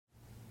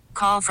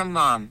call from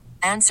mom.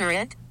 Answer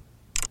it.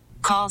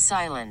 Call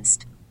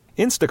silenced.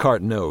 Instacart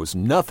knows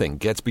nothing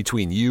gets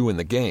between you and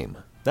the game.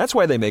 That's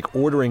why they make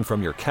ordering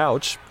from your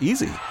couch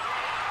easy.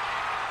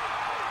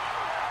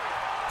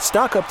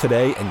 Stock up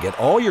today and get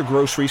all your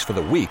groceries for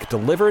the week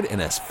delivered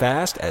in as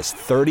fast as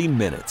 30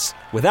 minutes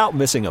without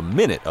missing a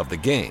minute of the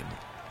game.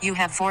 You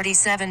have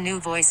 47 new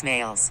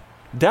voicemails.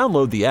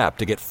 Download the app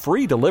to get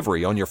free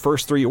delivery on your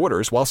first 3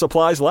 orders while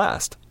supplies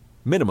last.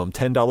 Minimum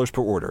 $10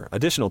 per order.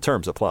 Additional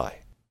terms apply.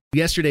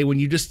 Yesterday, when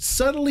you just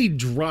subtly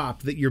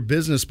dropped that your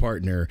business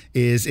partner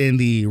is in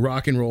the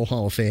Rock and Roll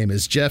Hall of Fame,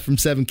 as Jeff from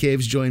Seven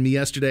Caves joined me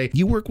yesterday,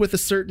 you work with a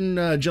certain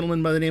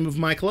gentleman by the name of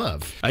Mike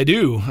Love. I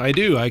do.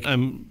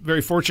 I'm very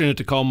fortunate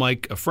to call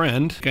Mike a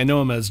friend. I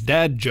know him as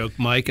Dad Joke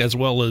Mike, as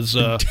well as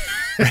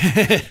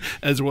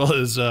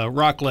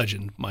rock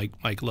legend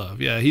Mike Love.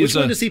 Yeah, Which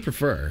one does he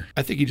prefer?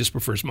 I think he just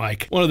prefers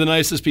Mike. One of the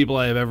nicest people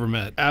I have ever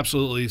met.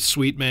 Absolutely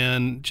sweet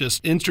man, just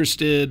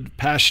interested,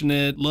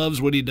 passionate,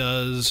 loves what he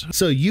does.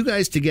 So you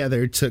guys together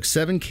took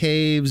Seven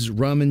Caves,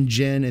 rum and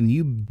gin, and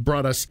you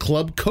brought us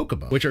Club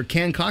Kokomo, which are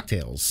canned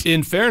cocktails.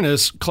 In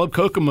fairness, Club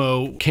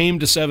Kokomo came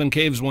to Seven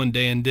Caves one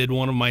day and did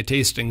one of my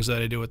tastings that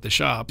I do at the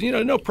shop. You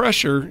know, no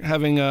pressure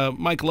having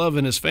Mike Love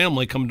and his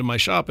family come to my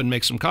shop and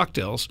make some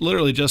cocktails.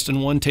 Literally just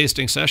in one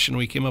tasting session,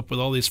 we came up with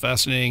all these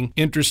fascinating,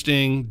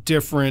 interesting,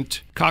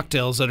 different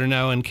cocktails that are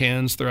now in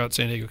cans throughout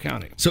San Diego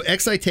County. So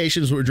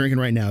Excitation is what we're drinking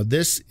right now.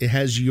 It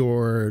has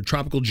your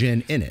tropical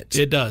gin in it.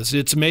 It does.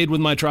 It's made with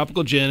my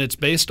tropical gin. It's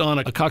based on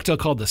a cocktail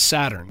called the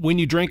Saturn. When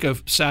you drink a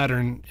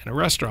Saturn in a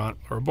restaurant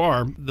or a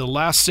bar, the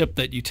last sip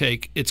that you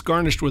take, it's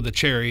garnished with a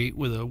cherry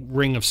with a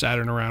ring of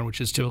Saturn around,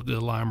 which is typically a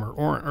lime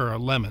or a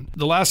lemon.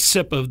 The last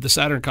sip of the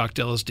Saturn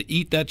cocktail is to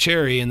eat that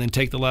cherry and then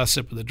take the last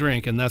sip of the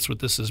drink, and that's what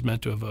this is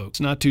meant to evoke. It's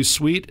not too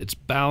sweet, it's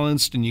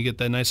balanced, and you get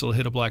that nice little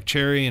hit of black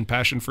cherry and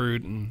passion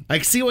fruit. And I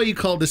see why you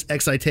call this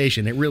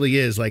Excitation. It really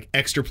is like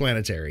extra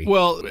planetary.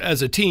 Well,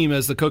 as a team,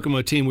 as the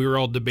Kokomo team, we were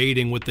all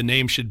debating what the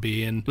name should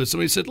be, but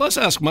somebody said, let's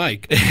ask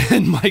Mike.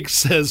 And Mike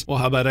says, well,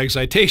 how about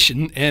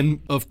Excitation?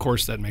 And of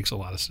course, that makes a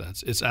lot of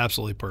sense. It's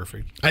absolutely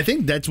perfect. I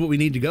think that's what we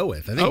need to go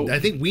with. I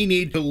think we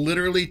need to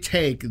literally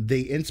take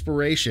the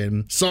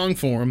inspiration, song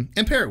form,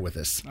 and pair it with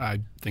us.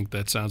 I think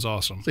that sounds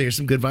awesome. So here's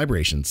some good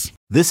vibrations.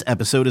 This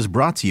episode is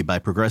brought to you by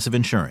Progressive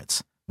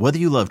Insurance. Whether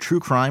you love true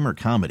crime or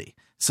comedy,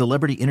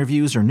 celebrity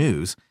interviews or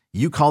news,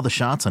 you call the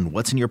shots on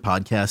what's in your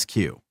podcast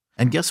queue.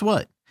 And guess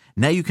what?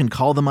 Now you can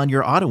call them on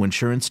your auto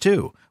insurance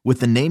too with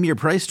the Name Your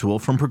Price tool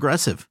from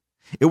Progressive.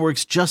 It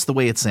works just the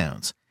way it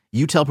sounds.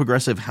 You tell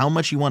Progressive how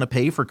much you want to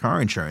pay for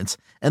car insurance,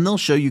 and they'll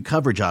show you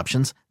coverage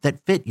options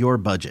that fit your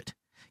budget.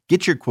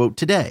 Get your quote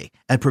today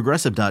at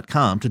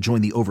Progressive.com to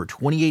join the over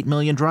 28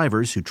 million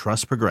drivers who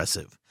trust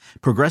Progressive.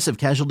 Progressive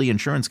Casualty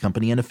Insurance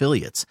Company and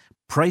Affiliates.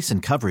 Price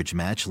and coverage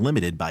match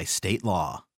limited by state law.